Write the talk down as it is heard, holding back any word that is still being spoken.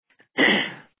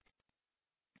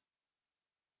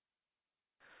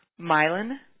Myelin,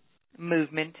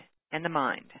 movement, and the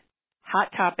mind. Hot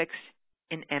topics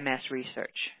in MS research.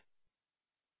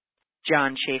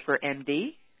 John Schaefer,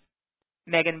 MD.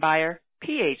 Megan Beyer,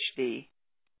 PhD.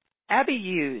 Abby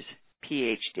Hughes,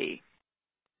 PhD.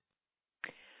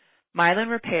 Myelin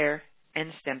repair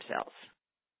and stem cells.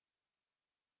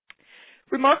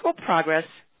 Remarkable progress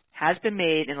has been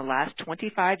made in the last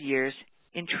 25 years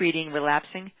in treating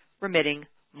relapsing, remitting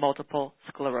multiple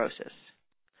sclerosis.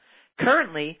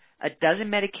 Currently, a dozen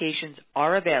medications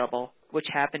are available which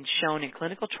have been shown in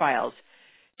clinical trials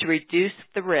to reduce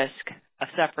the risk of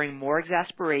suffering more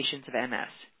exacerbations of MS,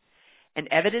 and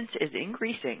evidence is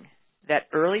increasing that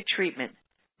early treatment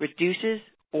reduces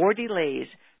or delays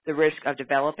the risk of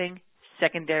developing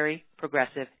secondary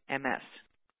progressive MS,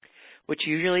 which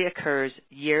usually occurs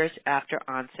years after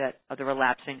onset of the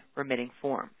relapsing remitting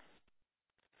form.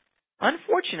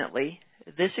 Unfortunately,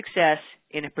 this success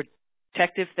in a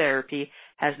protective therapy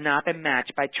has not been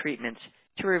matched by treatments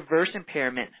to reverse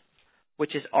impairment,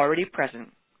 which is already present,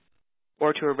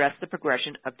 or to arrest the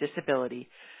progression of disability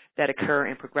that occur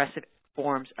in progressive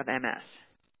forms of MS.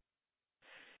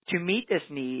 To meet this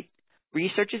need,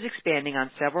 research is expanding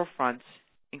on several fronts,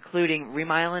 including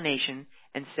remyelination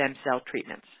and stem cell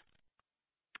treatments.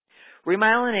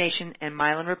 Remyelination and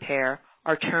myelin repair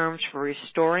are terms for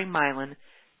restoring myelin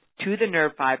to the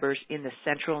nerve fibers in the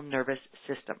central nervous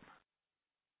system.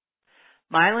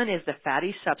 Myelin is the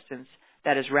fatty substance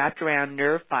that is wrapped around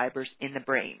nerve fibers in the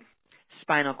brain,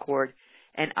 spinal cord,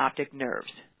 and optic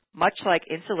nerves, much like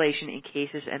insulation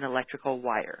encases an electrical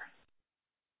wire.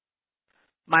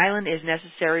 Myelin is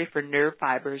necessary for nerve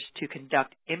fibers to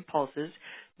conduct impulses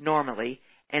normally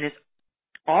and is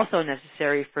also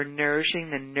necessary for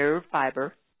nourishing the nerve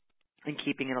fiber and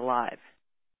keeping it alive.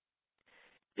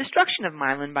 Destruction of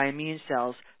myelin by immune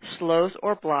cells slows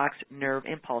or blocks nerve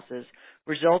impulses,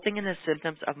 resulting in the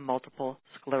symptoms of multiple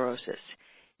sclerosis,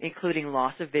 including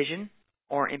loss of vision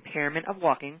or impairment of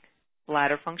walking,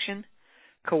 bladder function,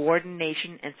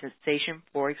 coordination, and sensation,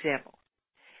 for example.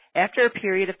 After a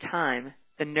period of time,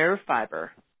 the nerve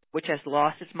fiber, which has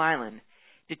lost its myelin,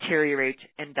 deteriorates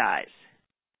and dies.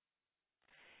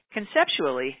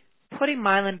 Conceptually, putting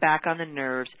myelin back on the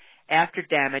nerves after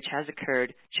damage has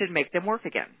occurred should make them work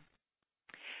again.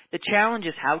 The challenge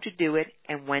is how to do it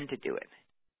and when to do it.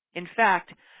 In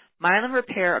fact, myelin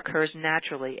repair occurs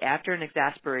naturally after an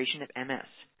exacerbation of MS,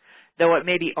 though it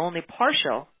may be only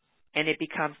partial, and it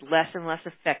becomes less and less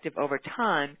effective over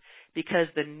time because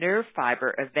the nerve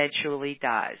fiber eventually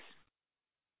dies.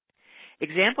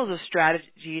 Examples of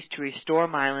strategies to restore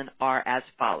myelin are as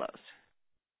follows.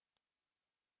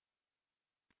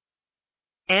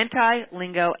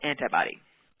 Anti-LINGO antibody.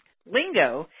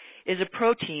 LINGO is a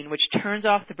protein which turns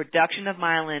off the production of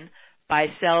myelin by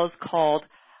cells called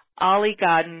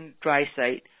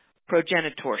oligodendrocyte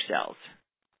progenitor cells.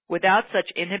 Without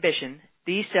such inhibition,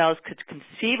 these cells could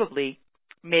conceivably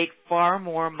make far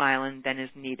more myelin than is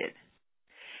needed.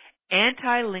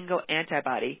 Anti-LINGO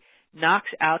antibody knocks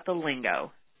out the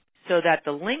LINGO so that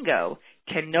the LINGO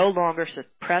can no longer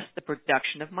suppress the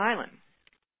production of myelin.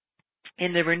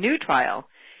 In the RENEW trial,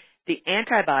 the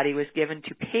antibody was given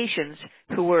to patients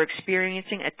who were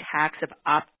experiencing attacks of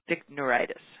optic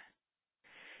neuritis.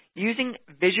 Using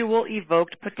visual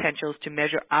evoked potentials to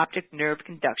measure optic nerve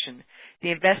conduction,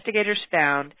 the investigators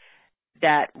found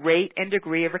that rate and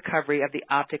degree of recovery of the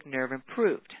optic nerve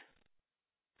improved.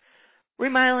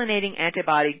 Remyelinating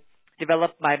antibody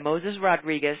developed by Moses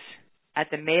Rodriguez at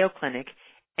the Mayo Clinic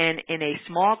and in a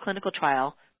small clinical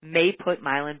trial may put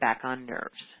myelin back on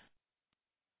nerves.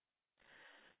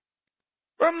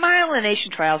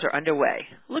 Remyelination trials are underway,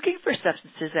 looking for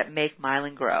substances that make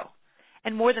myelin grow,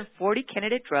 and more than 40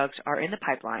 candidate drugs are in the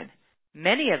pipeline,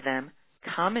 many of them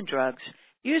common drugs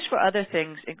used for other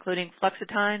things including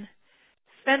fluoxetine,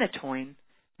 phenytoin,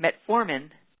 metformin,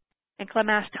 and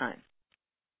clemastine.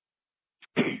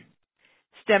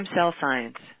 Stem cell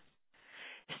science.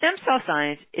 Stem cell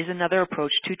science is another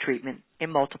approach to treatment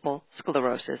in multiple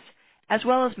sclerosis, as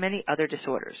well as many other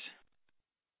disorders.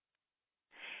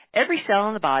 Every cell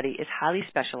in the body is highly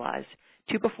specialized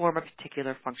to perform a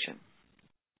particular function.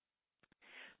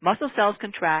 Muscle cells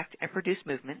contract and produce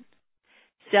movement.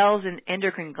 Cells in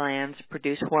endocrine glands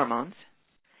produce hormones.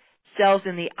 Cells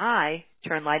in the eye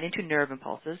turn light into nerve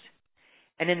impulses.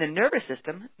 And in the nervous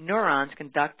system, neurons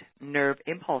conduct nerve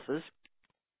impulses,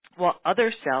 while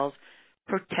other cells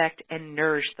protect and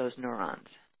nourish those neurons.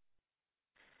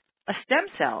 A stem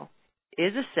cell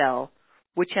is a cell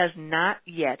which has not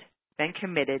yet been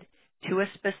committed to a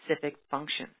specific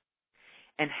function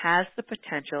and has the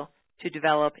potential to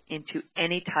develop into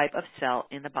any type of cell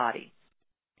in the body,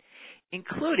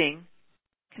 including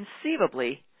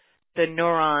conceivably, the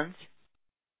neurons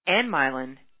and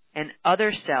myelin and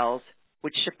other cells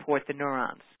which support the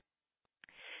neurons.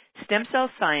 Stem cell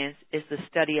science is the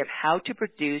study of how to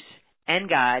produce and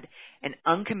guide an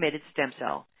uncommitted stem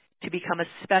cell to become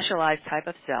a specialized type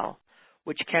of cell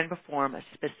which can perform a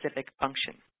specific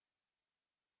function.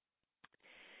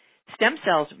 Stem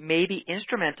cells may be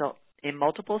instrumental in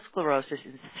multiple sclerosis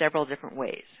in several different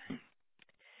ways.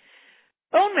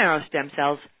 Bone marrow stem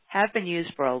cells have been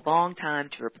used for a long time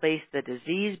to replace the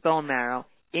diseased bone marrow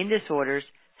in disorders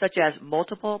such as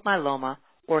multiple myeloma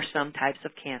or some types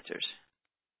of cancers.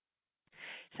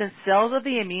 Since cells of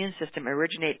the immune system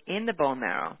originate in the bone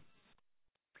marrow,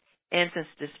 and since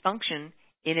dysfunction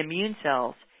in immune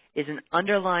cells is an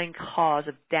underlying cause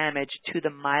of damage to the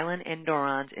myelin and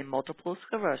neurons in multiple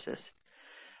sclerosis,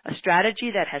 a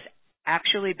strategy that has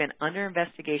actually been under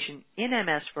investigation in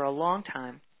MS for a long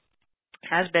time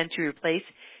has been to replace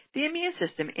the immune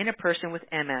system in a person with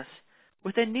MS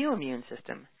with a new immune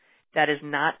system that is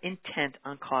not intent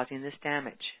on causing this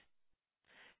damage.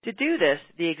 To do this,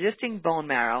 the existing bone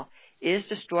marrow is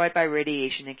destroyed by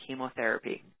radiation and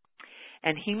chemotherapy,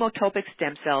 and hemotopic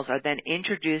stem cells are then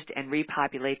introduced and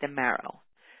repopulate the marrow.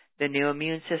 The new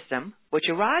immune system, which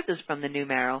arises from the new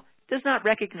marrow, does not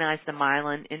recognize the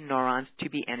myelin and neurons to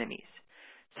be enemies,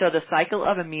 so the cycle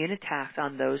of immune attacks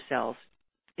on those cells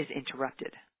is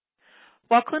interrupted.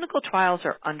 While clinical trials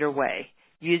are underway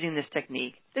using this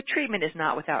technique, the treatment is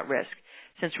not without risk,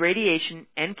 since radiation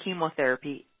and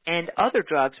chemotherapy and other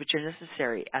drugs which are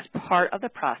necessary as part of the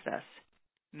process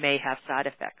may have side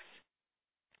effects.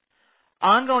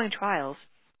 Ongoing trials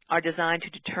are designed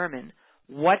to determine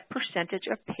what percentage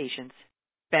of patients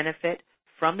benefit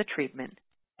from the treatment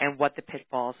and what the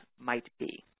pitfalls might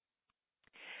be.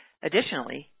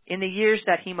 Additionally, in the years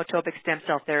that hemotopic stem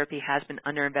cell therapy has been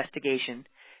under investigation,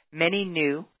 many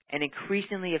new and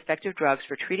increasingly effective drugs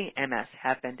for treating MS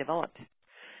have been developed.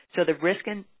 So the risks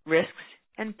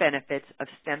and benefits of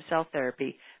stem cell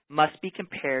therapy must be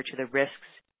compared to the risks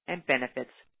and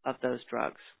benefits of those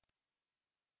drugs.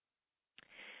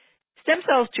 Stem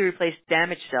cells to replace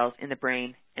damaged cells in the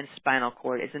brain and spinal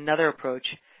cord is another approach,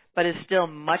 but is still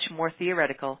much more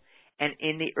theoretical and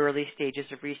in the early stages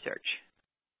of research.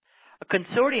 A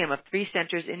consortium of 3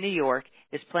 centers in New York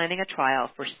is planning a trial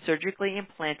for surgically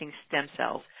implanting stem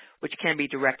cells which can be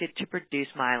directed to produce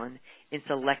myelin in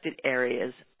selected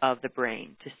areas of the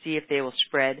brain to see if they will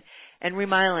spread and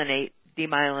remyelinate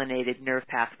demyelinated nerve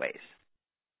pathways.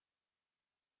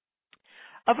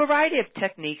 A variety of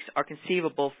techniques are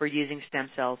conceivable for using stem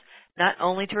cells not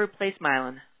only to replace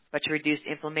myelin, but to reduce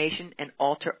inflammation and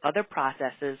alter other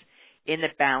processes in the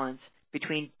balance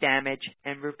between damage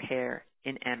and repair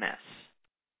in MS.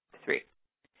 3.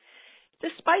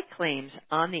 Despite claims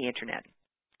on the Internet,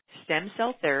 stem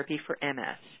cell therapy for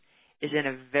MS is in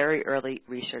a very early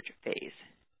research phase.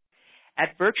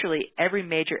 At virtually every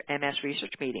major MS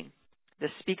research meeting, the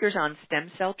speakers on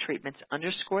stem cell treatments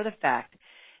underscore the fact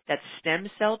that stem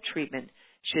cell treatment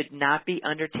should not be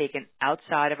undertaken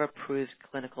outside of approved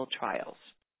clinical trials.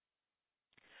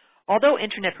 Although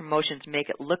Internet promotions make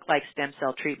it look like stem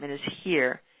cell treatment is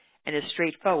here and is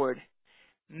straightforward,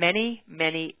 many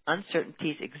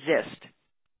uncertainties exist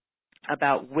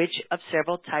about which of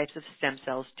several types of stem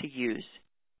cells to use,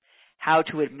 how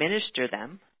to administer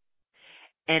them,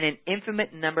 and an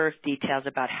infinite number of details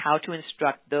about how to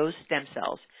instruct those stem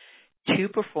cells to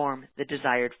perform the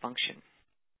desired function.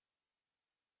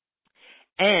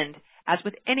 And, as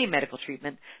with any medical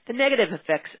treatment, the negative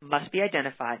effects must be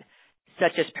identified,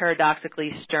 such as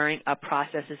paradoxically stirring up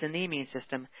processes in the immune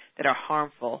system that are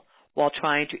harmful while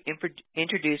trying to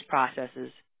introduce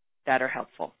processes that are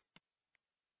helpful.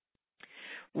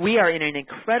 We are in an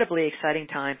incredibly exciting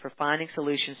time for finding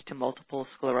solutions to multiple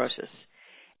sclerosis.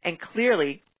 And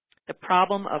clearly, the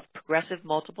problem of progressive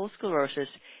multiple sclerosis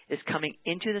is coming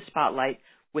into the spotlight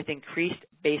with increased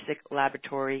basic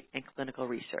laboratory and clinical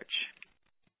research.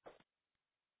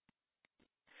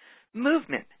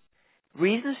 Movement.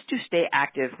 Reasons to stay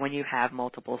active when you have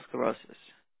multiple sclerosis.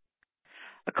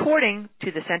 According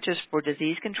to the Centers for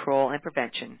Disease Control and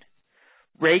Prevention,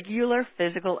 regular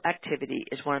physical activity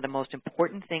is one of the most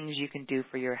important things you can do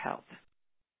for your health.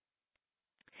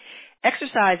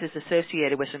 Exercise is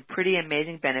associated with some pretty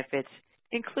amazing benefits,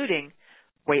 including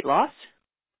weight loss,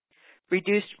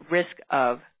 reduced risk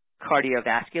of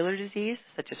cardiovascular disease,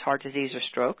 such as heart disease or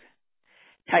stroke,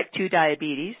 type 2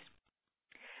 diabetes,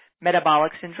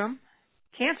 metabolic syndrome,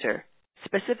 cancer,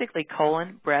 specifically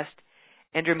colon, breast,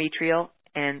 endometrial,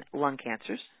 and lung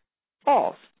cancers,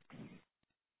 falls,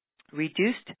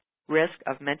 reduced risk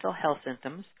of mental health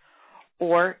symptoms,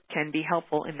 or can be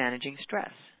helpful in managing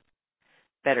stress,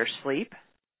 better sleep,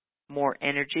 more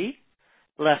energy,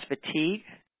 less fatigue,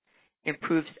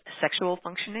 improved sexual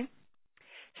functioning,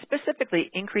 specifically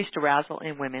increased arousal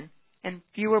in women, and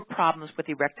fewer problems with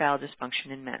erectile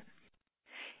dysfunction in men.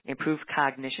 Improved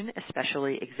cognition,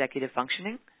 especially executive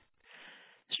functioning,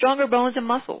 stronger bones and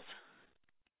muscles,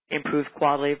 improved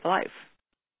quality of life,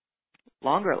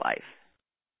 longer life.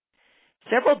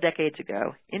 Several decades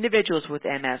ago, individuals with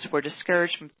MS were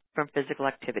discouraged from physical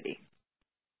activity.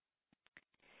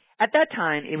 At that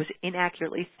time, it was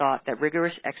inaccurately thought that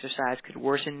rigorous exercise could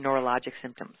worsen neurologic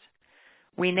symptoms.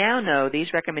 We now know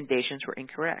these recommendations were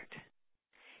incorrect.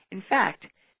 In fact,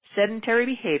 sedentary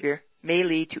behavior may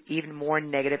lead to even more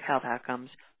negative health outcomes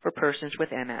for persons with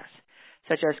MS,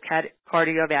 such as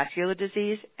cardiovascular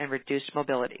disease and reduced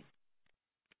mobility.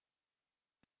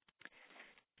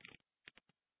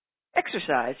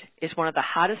 Exercise is one of the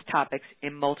hottest topics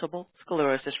in multiple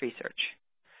sclerosis research.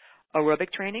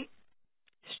 Aerobic training,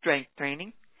 strength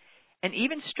training, and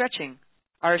even stretching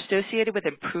are associated with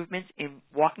improvements in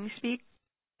walking speed,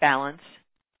 balance,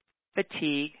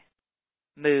 fatigue,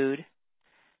 mood,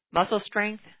 muscle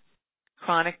strength,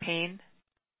 chronic pain,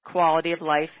 quality of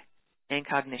life, and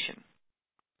cognition.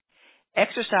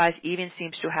 Exercise even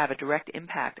seems to have a direct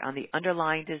impact on the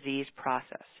underlying disease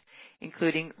process,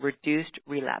 including reduced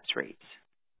relapse rates.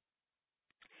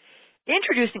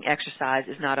 Introducing exercise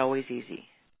is not always easy,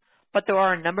 but there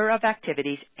are a number of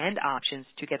activities and options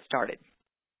to get started.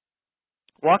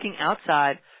 Walking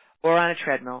outside or on a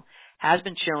treadmill has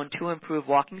been shown to improve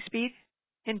walking speed,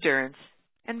 endurance,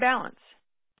 and balance.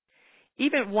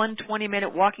 Even one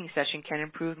 20-minute walking session can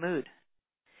improve mood.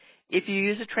 If you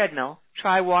use a treadmill,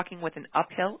 try walking with an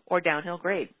uphill or downhill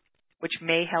grade, which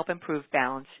may help improve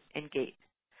balance and gait.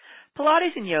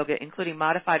 Pilates and yoga, including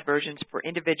modified versions for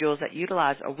individuals that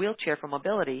utilize a wheelchair for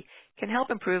mobility, can help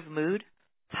improve mood,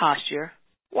 posture,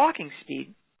 walking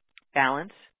speed,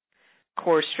 balance,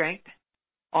 core strength,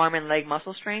 arm and leg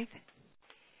muscle strength,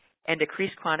 and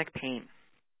decrease chronic pain.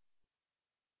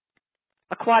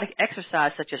 Aquatic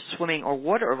exercise such as swimming or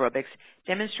water aerobics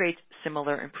demonstrates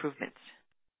similar improvements.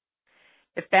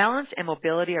 If balance and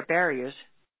mobility are barriers,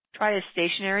 try a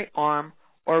stationary arm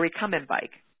or recumbent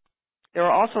bike. There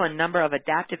are also a number of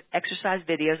adaptive exercise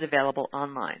videos available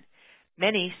online,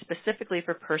 many specifically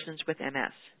for persons with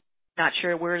MS. Not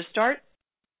sure where to start?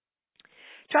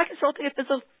 Try consulting a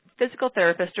physical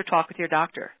therapist or talk with your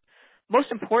doctor. Most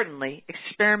importantly,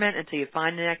 experiment until you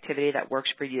find an activity that works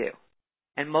for you.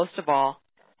 And most of all,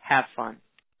 have fun.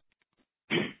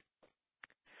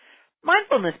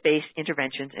 Mindfulness-based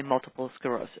interventions in multiple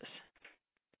sclerosis.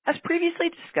 As previously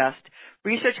discussed,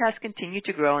 research has continued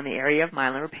to grow in the area of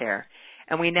myelin repair,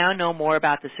 and we now know more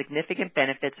about the significant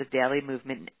benefits of daily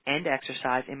movement and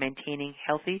exercise in maintaining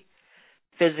healthy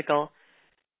physical,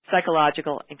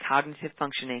 psychological, and cognitive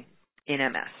functioning in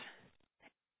MS.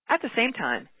 At the same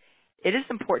time, it is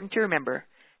important to remember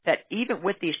that even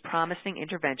with these promising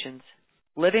interventions,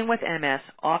 living with MS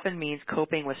often means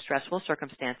coping with stressful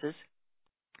circumstances,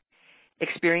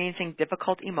 experiencing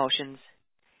difficult emotions,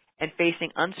 and facing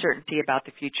uncertainty about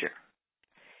the future.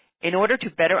 In order to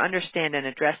better understand and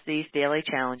address these daily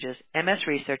challenges, MS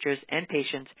researchers and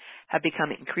patients have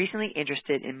become increasingly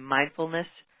interested in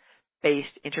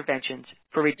mindfulness-based interventions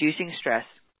for reducing stress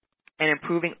and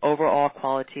improving overall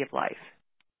quality of life.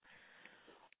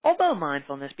 Although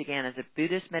mindfulness began as a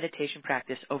Buddhist meditation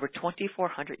practice over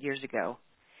 2,400 years ago,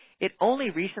 it only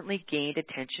recently gained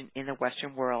attention in the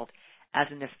Western world as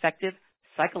an effective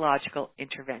psychological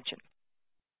intervention.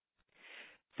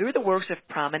 Through the works of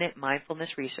prominent mindfulness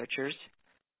researchers,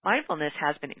 mindfulness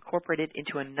has been incorporated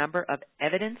into a number of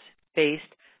evidence-based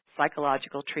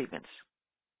psychological treatments,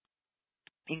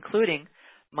 including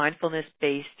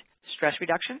mindfulness-based stress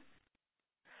reduction,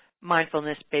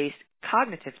 mindfulness-based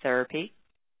cognitive therapy,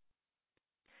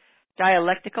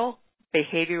 dialectical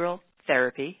behavioral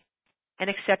therapy, and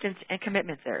acceptance and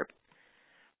commitment therapy.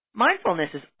 Mindfulness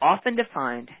is often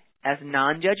defined as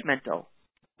non-judgmental,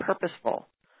 purposeful,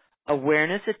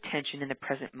 awareness, attention in the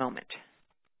present moment.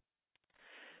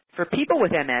 For people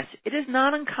with MS, it is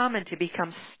not uncommon to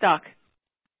become stuck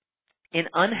in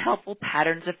unhelpful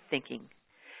patterns of thinking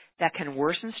that can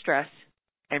worsen stress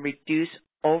and reduce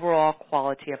overall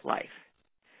quality of life.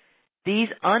 These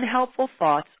unhelpful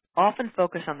thoughts often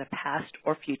focus on the past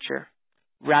or future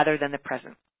rather than the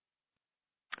present,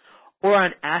 or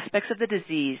on aspects of the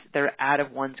disease that are out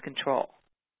of one's control.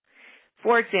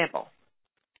 For example,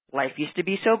 life used to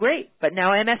be so great, but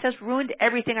now MS has ruined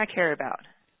everything I care about.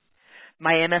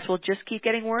 My MS will just keep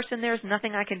getting worse and there's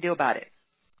nothing I can do about it.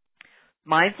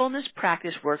 Mindfulness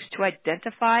practice works to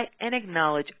identify and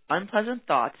acknowledge unpleasant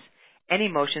thoughts and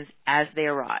emotions as they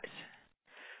arise.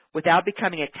 without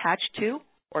becoming attached to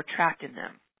or trapped in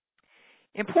them.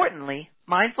 Importantly,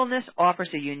 mindfulness offers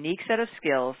a unique set of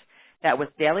skills that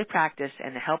with daily practice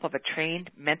and the help of a trained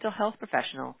mental health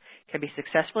professional can be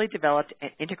successfully developed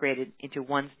and integrated into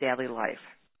one's daily life.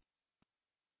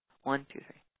 1, 2, 3.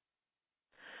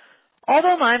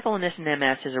 Although mindfulness in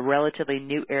MS is a relatively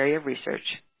new area of research,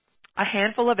 a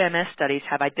handful of MS studies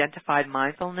have identified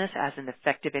mindfulness as an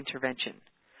effective intervention.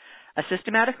 A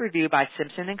systematic review by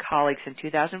Simpson and colleagues in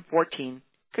 2014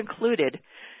 concluded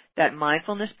that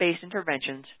mindfulness-based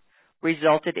interventions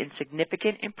resulted in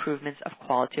significant improvements of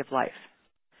quality of life,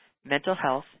 mental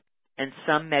health, and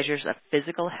some measures of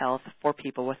physical health for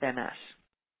people with MS.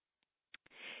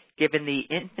 Given the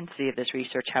infancy of this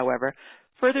research, however,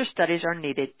 further studies are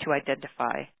needed to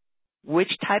identify which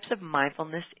types of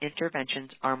mindfulness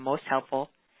interventions are most helpful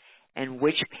and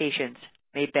which patients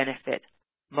may benefit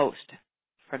most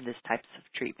from this type of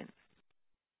treatment.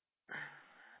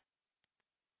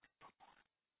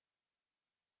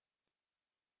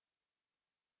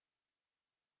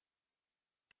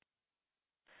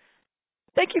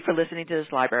 Thank you for listening to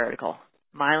this library article,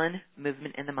 Myelin,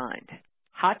 Movement in the Mind,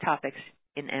 Hot Topics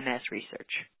in MS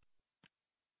Research.